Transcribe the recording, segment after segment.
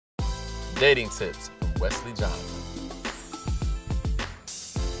dating tips from Wesley Jonathan.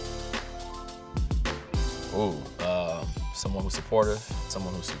 Someone who's supportive,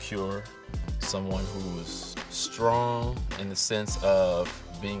 someone who's secure, someone who's strong in the sense of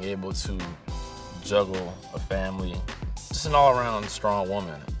being able to juggle a family, just an all-around strong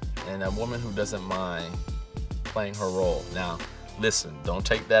woman, and a woman who doesn't mind playing her role. Now, listen, don't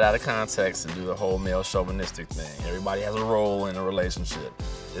take that out of context and do the whole male chauvinistic thing. Everybody has a role in a relationship,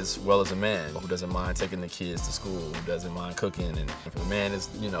 as well as a man who doesn't mind taking the kids to school, who doesn't mind cooking, and if a man is,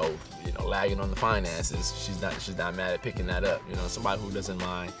 you know, lagging on the finances, she's not mad at picking that up. You know, somebody who doesn't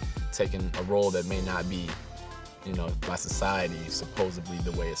mind taking a role that may not be, you know, by society supposedly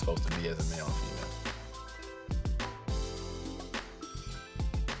the way it's supposed to be as a male and female.